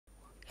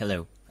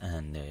Hello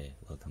and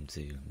welcome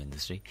to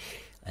Mindustry.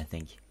 I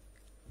think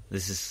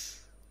this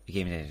is a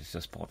game that I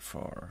just bought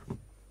for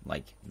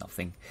like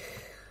nothing,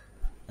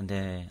 and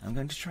I'm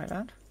going to try it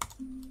out.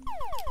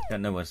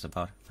 Don't know what it's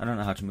about. I don't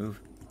know how to move.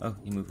 Oh,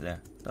 you move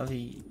there.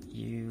 W-U-A-S-D.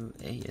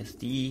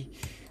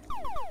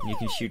 And you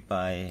can shoot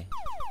by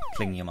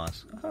clicking your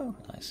mouse. Oh,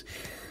 nice.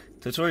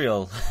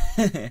 Tutorial.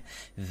 In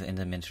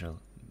the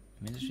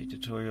Mindustry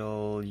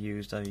tutorial,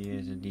 use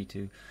W-A-S-D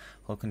to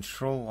hold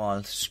control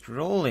while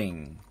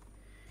scrolling.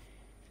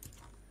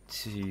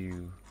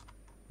 To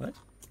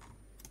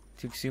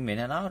zoom in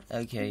and out.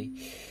 Okay.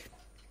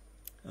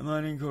 A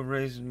mining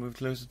corporation, move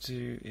closer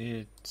to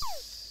it.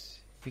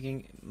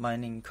 Picking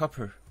mining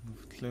copper.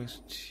 Move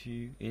close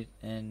to it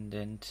and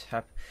then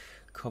tap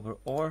copper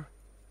ore.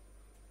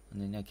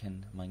 And then I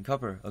can mine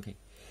copper. Okay.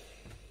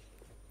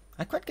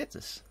 I quite get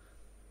this.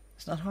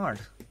 It's not hard.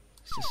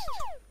 It's just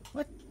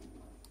what?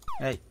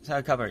 Hey,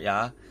 sorry, copper,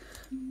 yeah.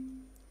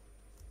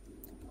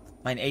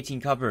 Mine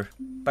 18 copper.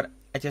 But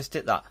I just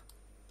did that.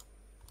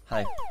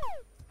 Hello.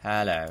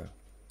 Hello.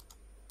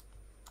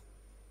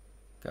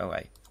 Go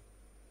away.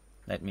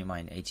 Let me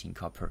mine 18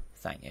 copper.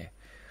 Thank you.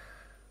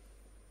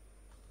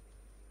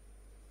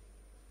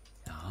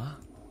 Ah.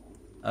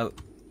 Oh,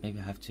 maybe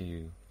I have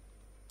to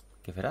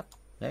give it up.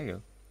 There you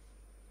go.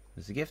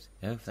 There's a gift.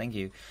 Oh, thank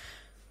you.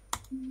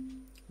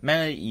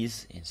 Memory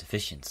is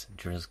insufficient.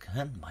 Drills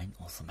can mine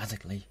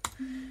automatically.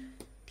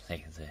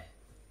 Play the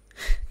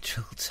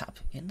drill tab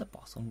in the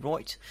bottom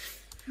right.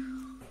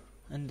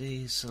 And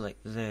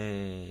select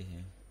the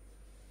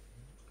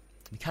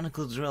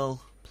mechanical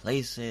drill,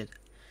 place it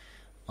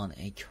on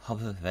a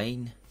copper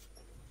vein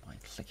by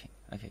clicking.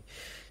 Okay,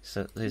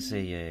 so there's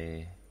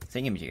a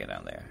thingamajigger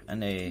down there,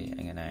 and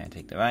I'm gonna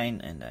take the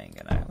vein, and I'm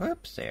gonna,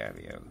 whoops, there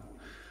we go.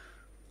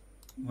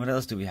 What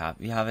else do we have?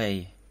 We have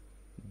a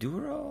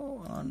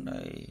duro on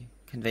a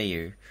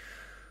conveyor.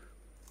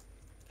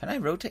 Can I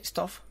rotate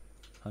stuff?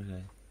 How do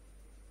I?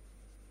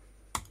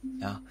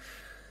 Yeah.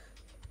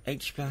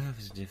 Each path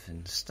is a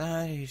different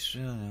stage.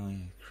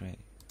 Create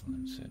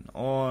once an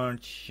ore,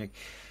 check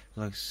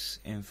looks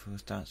info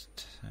starts.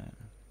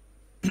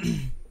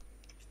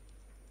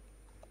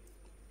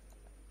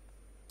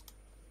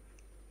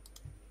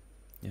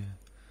 Yeah.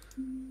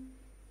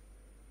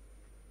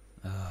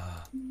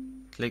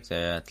 Click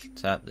there,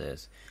 tap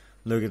this.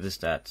 Look at the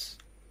stats.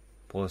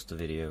 Pause the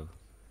video.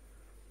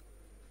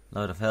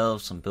 Lot of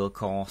health, some build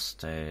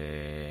cost,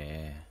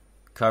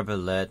 copper,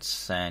 lead,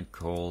 sand,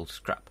 coal,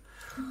 scrap.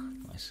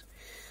 Nice.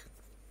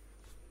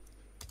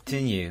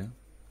 Continue.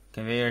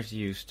 Conveyors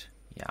used.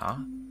 Yeah.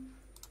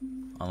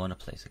 I want to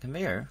place a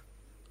conveyor.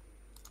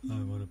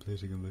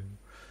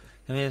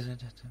 Conveyors.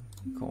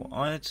 Core.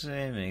 I'd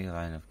make a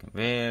line of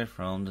conveyor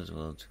from the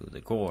drill to the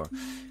core.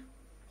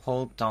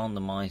 Hold down the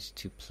mice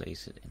to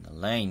place it in the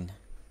lane.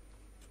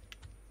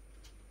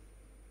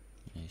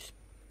 Nice.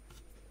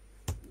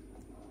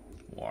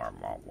 Walk.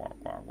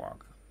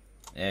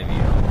 There we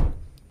go.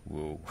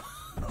 Whoa.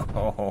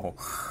 Oh.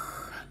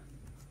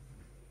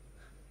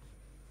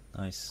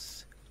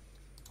 Nice.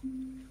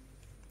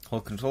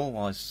 Hold control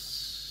while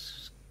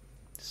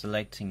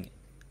selecting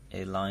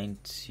a line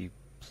to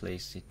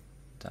place it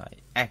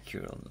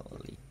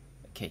accurately.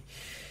 Okay,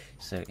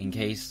 so in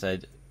case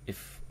that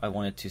if I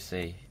wanted to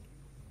say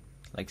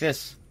like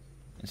this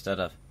instead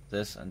of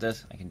this and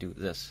this, I can do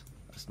this.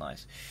 That's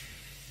nice.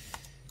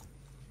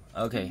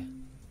 Okay.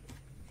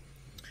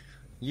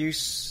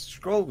 Use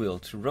scroll wheel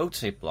to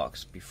rotate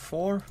blocks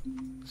before,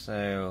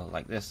 so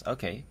like this.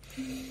 Okay.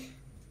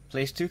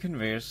 Place two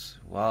conveyors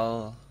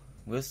while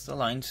with the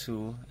line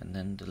tool and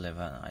then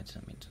deliver an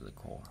item into the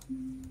core.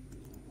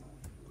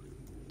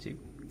 Two.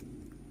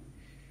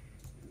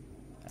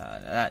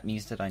 That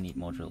means that I need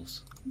more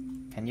drills.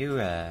 Can you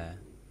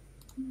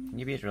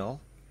be a drill?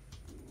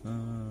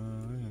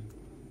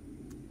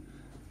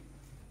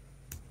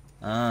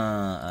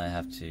 I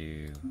have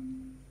to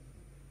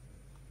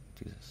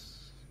do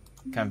this.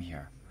 Come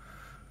here.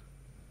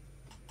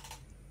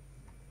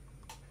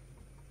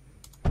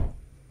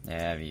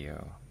 There we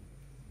go.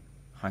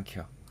 Thank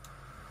you.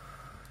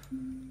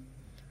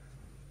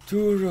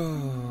 Duro.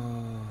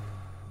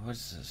 What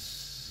is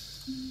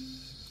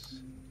this?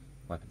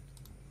 Weapon.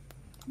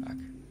 Back.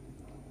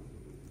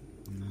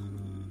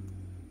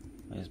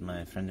 Where's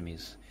my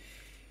frenemies?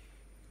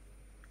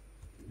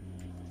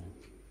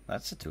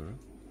 That's a Duro.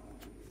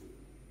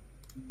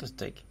 What does it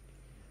take?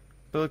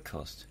 Build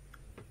cost.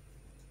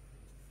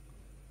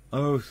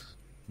 Oh,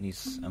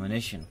 needs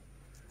ammunition.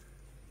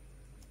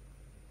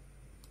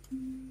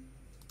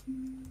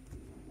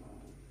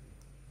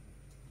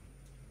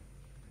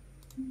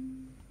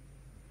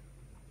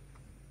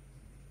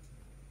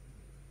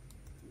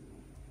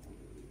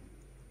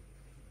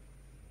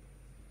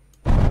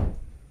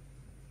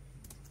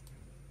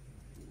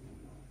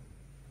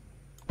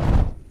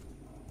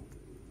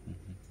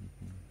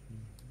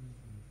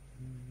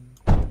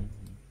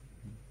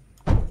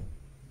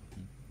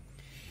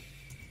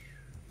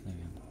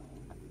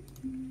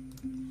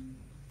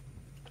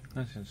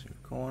 Since your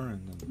core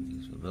and then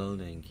use the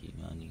building, keep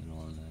mining and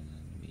all that,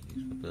 and we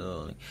used for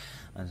building.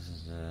 And this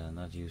is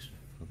not used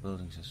for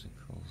building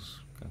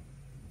testicles.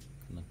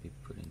 Cannot be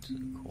put into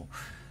the core.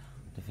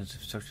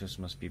 Defensive structures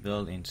must be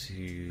built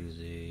into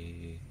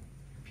the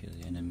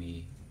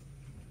enemy.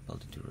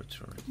 Build it to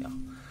retort. Yeah.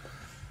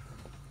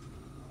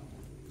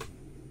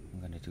 I'm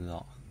gonna do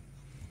that.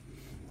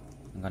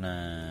 I'm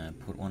gonna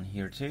put one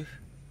here too.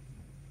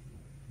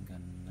 I'm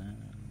gonna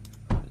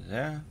put it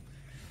there.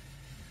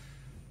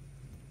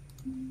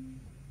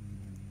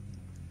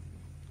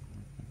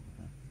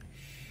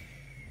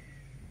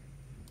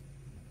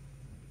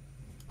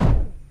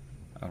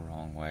 A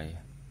wrong way.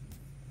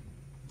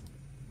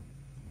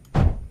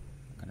 I'm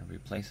gonna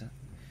replace it.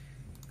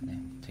 Gonna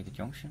take a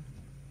junction.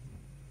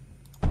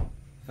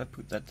 If I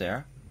put that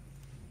there,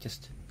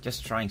 just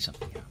trying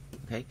something here,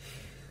 okay?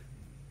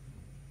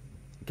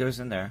 It goes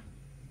in there,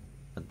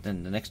 but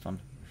then the next one,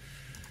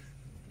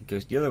 it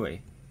goes the other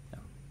way. No.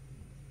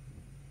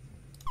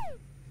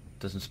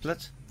 Doesn't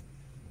split.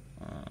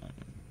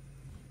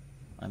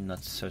 I'm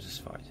not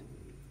satisfied.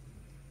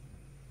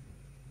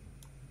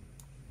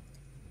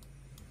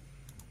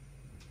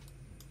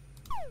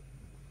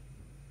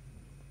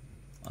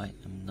 I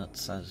am not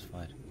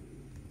satisfied.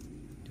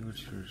 Do what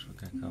turrets will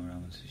get cover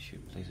elements to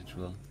shoot. Place a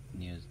drill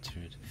near the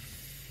turret.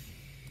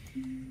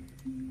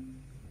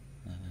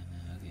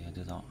 Okay, I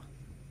did that.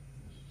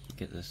 You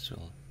get this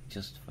drill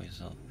just for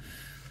yourself.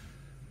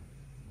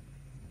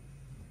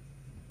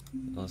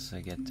 You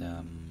also get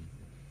to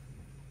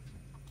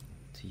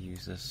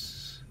use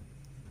this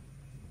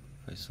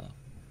for yourself.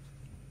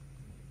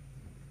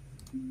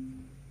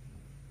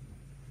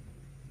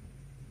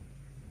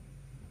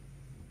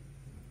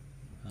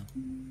 Huh?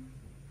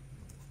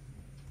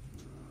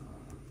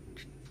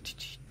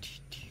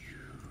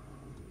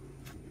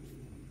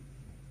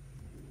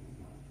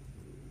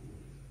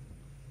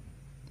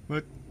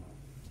 What?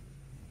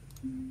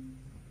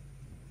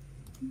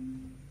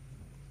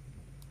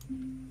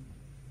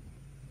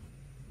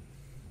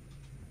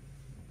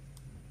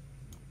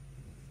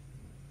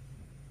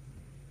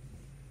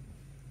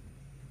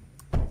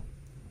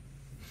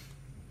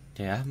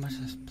 Yeah, I must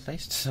have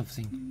placed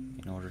something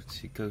in order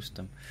to ghost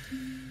them.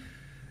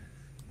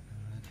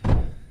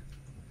 Okay.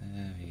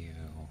 There we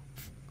go.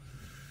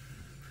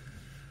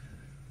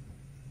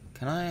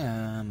 Can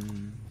I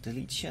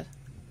delete shit?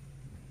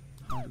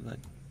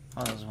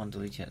 How does one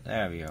delete shit?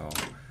 There we go.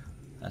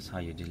 That's how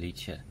you delete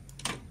shit.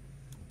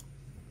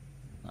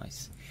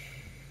 Nice.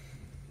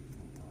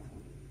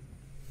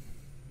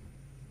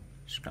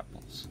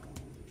 Scrapbles.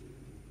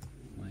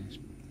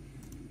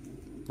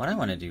 What I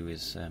want to do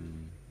is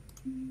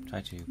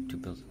try to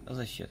build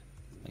other shit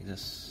like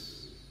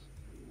this.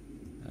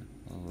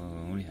 We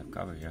only have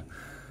cover here.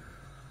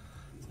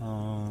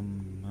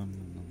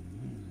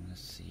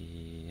 Let's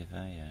see if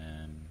I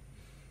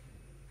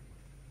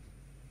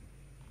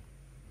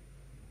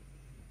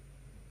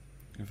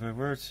if I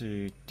were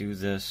to do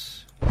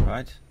this,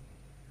 right,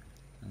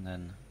 and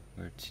then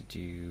were to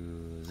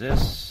do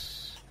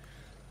this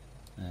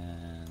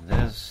and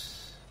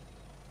this,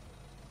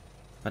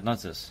 but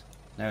not this.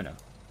 No,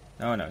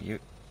 you're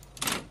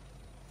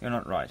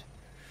not right.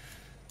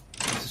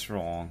 This is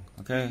wrong.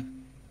 Okay,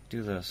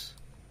 do this,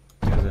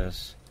 do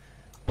this,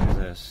 do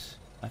this.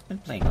 I've been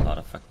playing a lot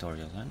of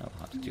factorials. I know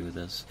how to do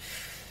this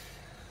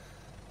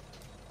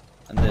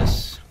and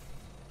this.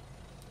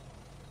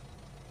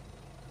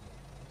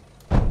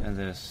 And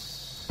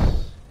this,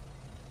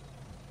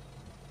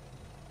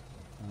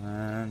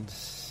 and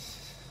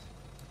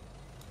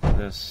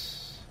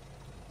this,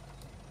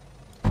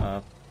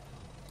 up,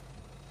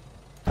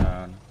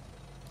 down,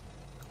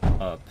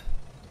 up,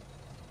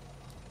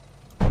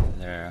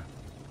 there,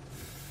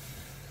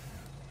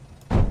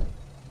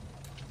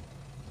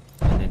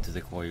 and into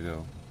the core you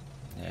go.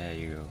 There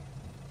you go.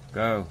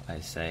 Go, I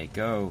say,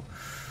 go.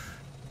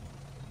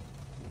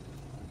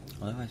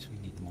 Otherwise we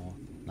need more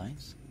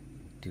lines.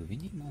 Do we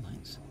need more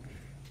lines?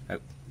 Oh,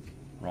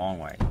 wrong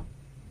way.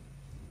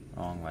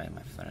 Wrong way,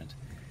 my friend.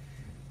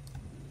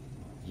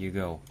 You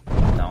go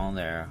down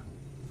there.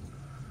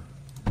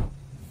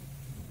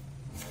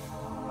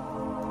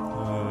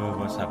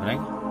 What's happening?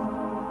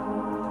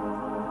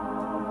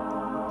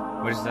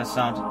 What is that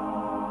sound?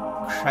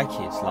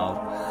 Crikey, it's loud.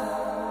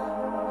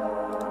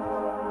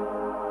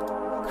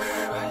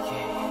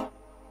 Crikey.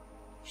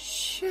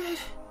 Shit.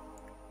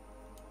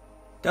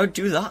 Don't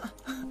do that.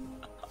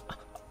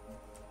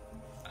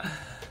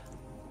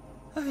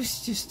 I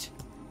was just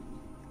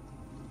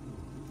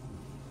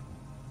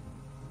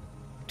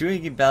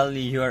doing it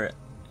badly. You are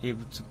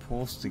able to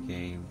pause the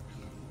game.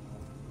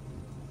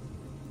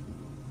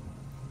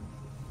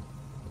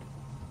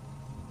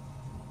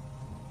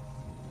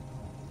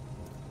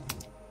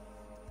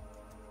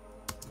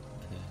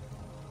 Okay.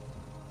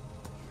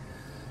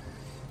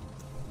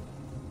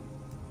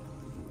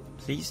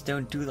 Please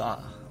don't do that.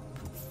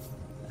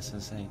 As I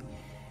say.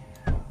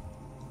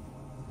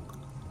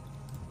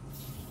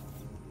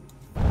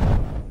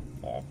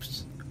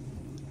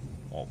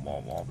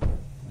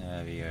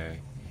 There we go.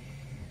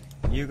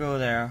 You go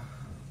there.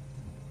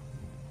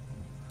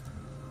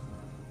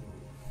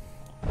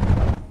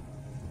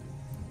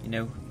 You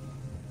know,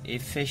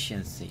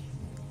 efficiency.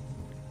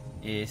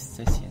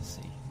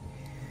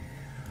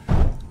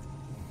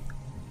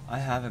 I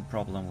have a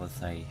problem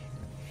with a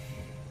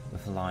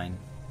line,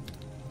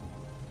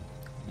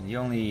 and the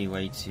only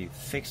way to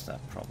fix that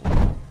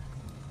problem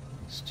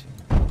is to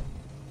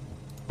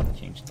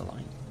change the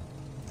line.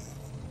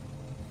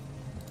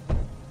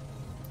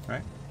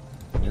 Right?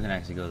 You can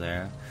actually go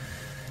there.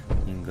 You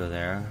can go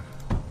there.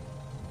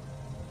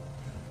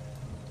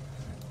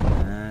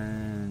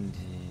 And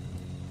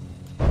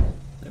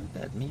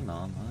look at me,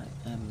 Mom.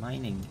 I am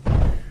mining.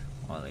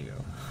 Oh, there you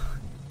go.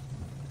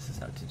 This is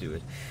how to do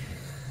it.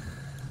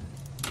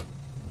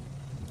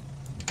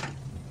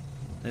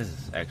 This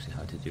is actually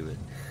how to do it.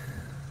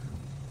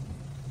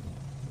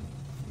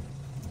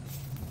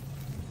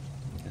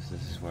 Because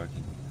this is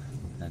working.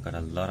 And I got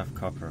a lot of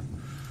copper.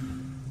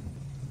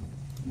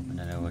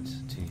 And I know what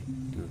to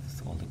do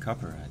with all the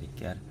copper I did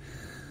get.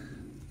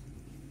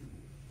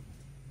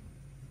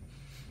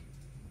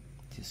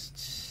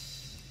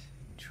 Just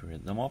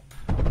trade them up.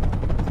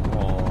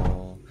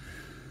 Wall.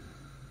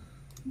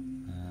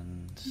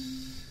 And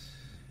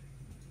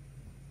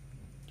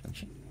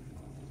junction.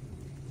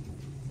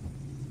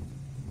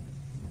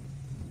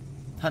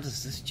 How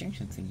does this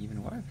junction thing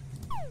even work?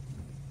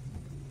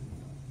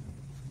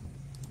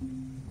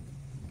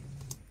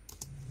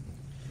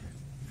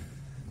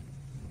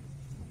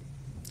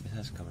 It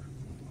has cover.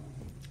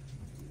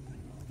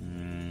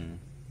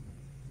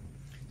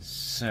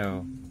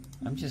 So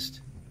I'm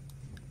just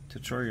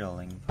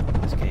tutorialing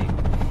this game.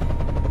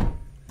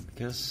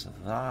 Because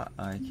of that,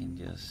 I can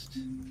just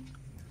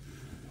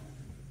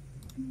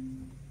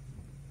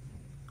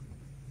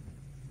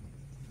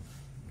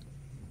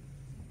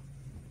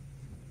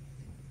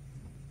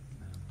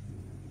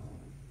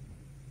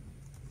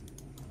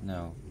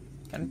no,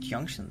 can't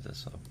junction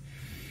this up.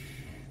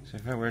 So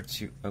if I were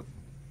to, oh,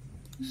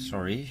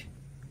 sorry,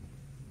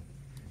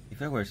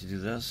 if I were to do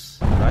this,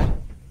 right,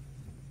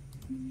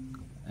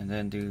 and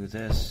then do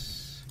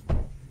this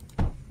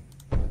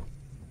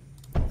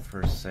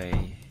for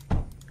say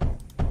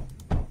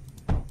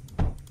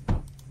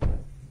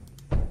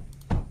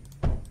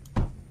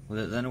will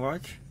it then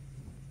work?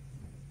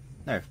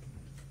 No.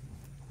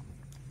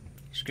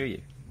 Screw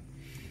you.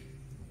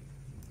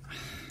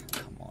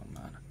 Come on,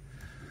 man.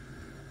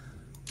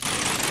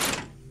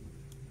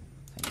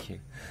 Thank you.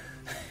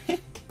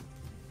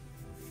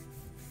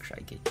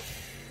 Crikey.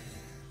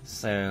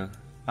 So,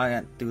 I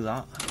can't do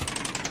that.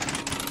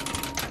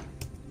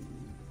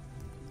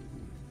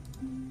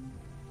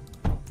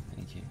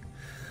 Thank you.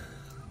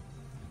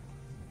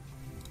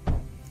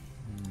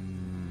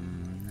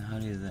 How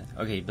do you do that?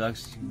 Okay,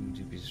 blocks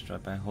to be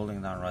destroyed by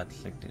holding down right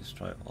click to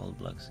destroy all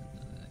blocks in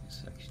the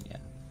section, yeah.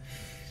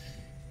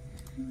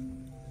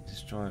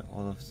 Destroy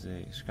all of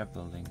the scrap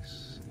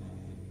buildings.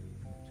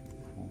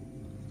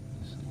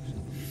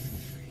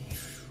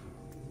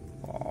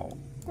 Wow.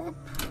 Whoop.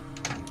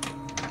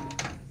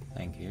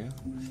 Thank you.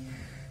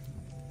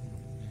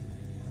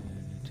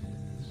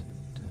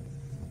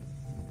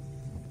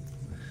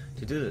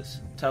 To do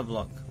this, tab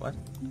block, what?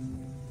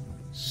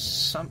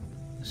 Some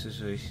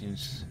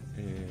situations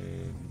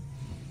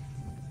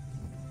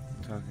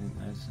talking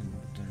item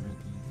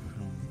directly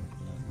from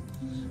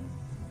blocks.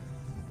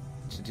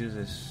 To do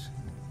this,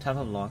 tap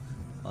a block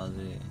while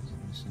the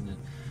item is in it,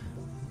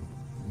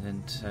 and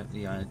then tap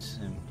the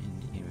item in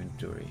the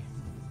inventory.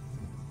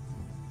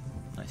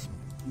 Nice.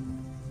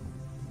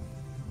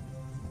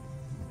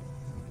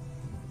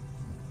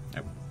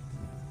 Nope.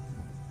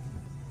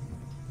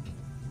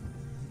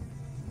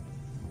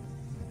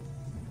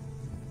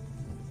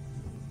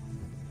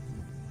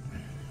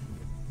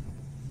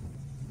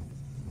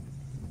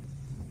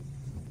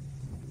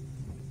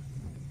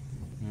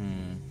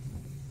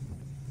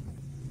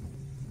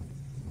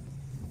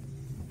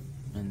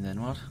 And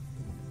then what?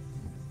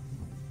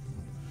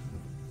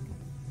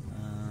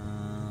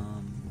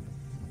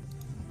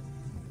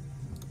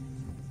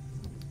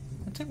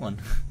 I'll take one.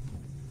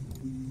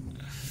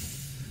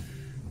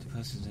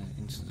 Deposit it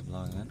into the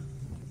block then.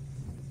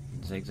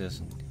 Take this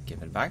and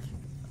give it back.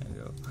 There you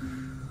go.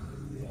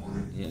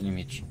 The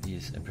enemy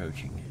is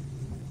approaching.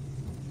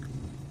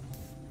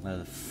 Where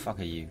the fuck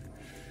are you?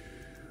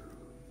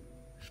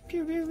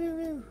 Pew, pew, pew,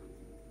 pew.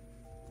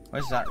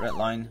 Where's that red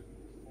line?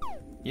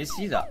 You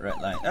see that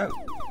red line? Oh!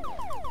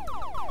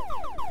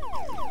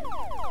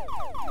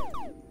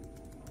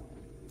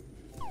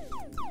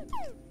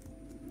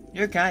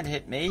 You can't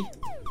hit me.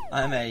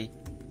 I'm a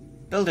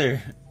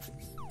builder.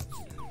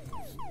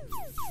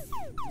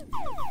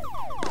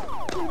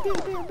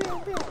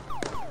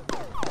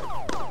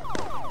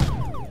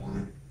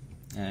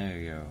 There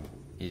you go,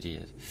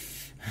 idiot.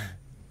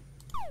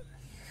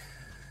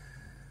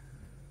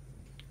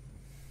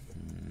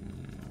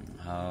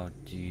 How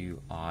do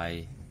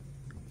I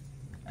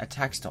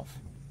attack stuff?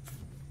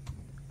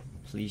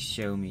 Please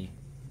show me.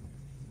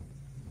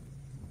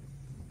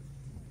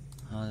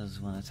 How does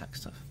one attack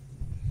stuff?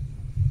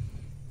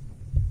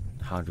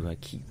 How do I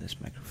keep this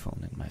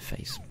microphone in my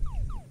face?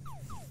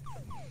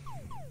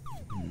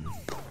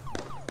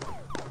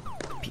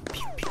 Pew,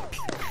 pew, pew,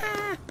 pew.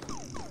 Ah.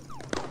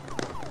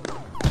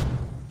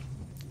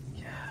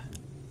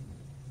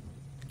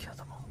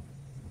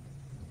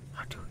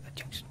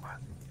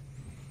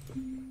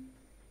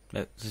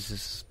 No, this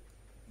is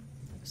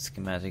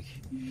schematic.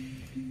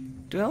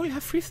 Do I only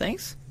have 3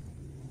 things?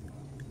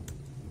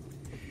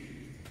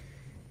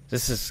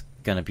 This is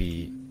gonna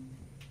be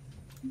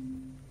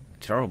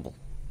terrible,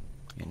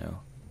 you know.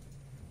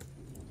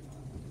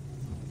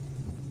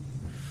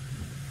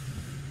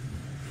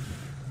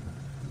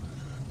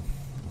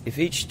 If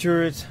each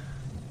turret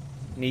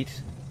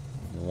needs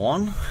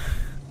 1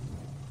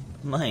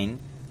 mine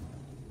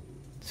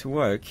to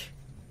work,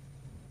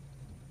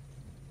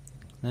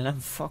 then I'm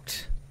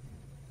fucked.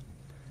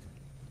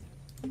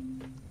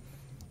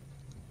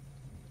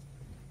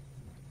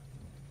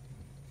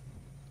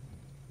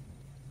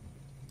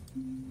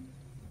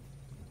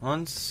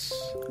 Once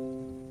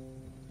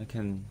I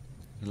can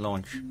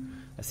launch,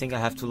 I think I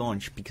have to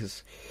launch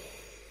because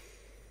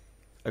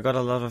I got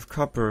a lot of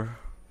copper.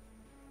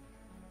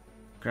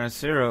 Ground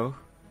zero.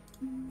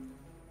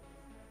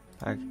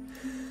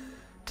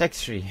 Tech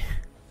 3.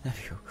 There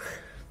we go.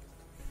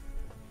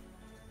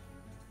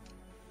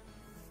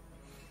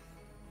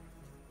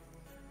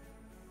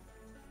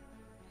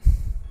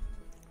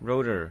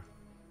 Rotor.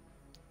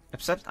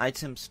 Accept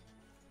items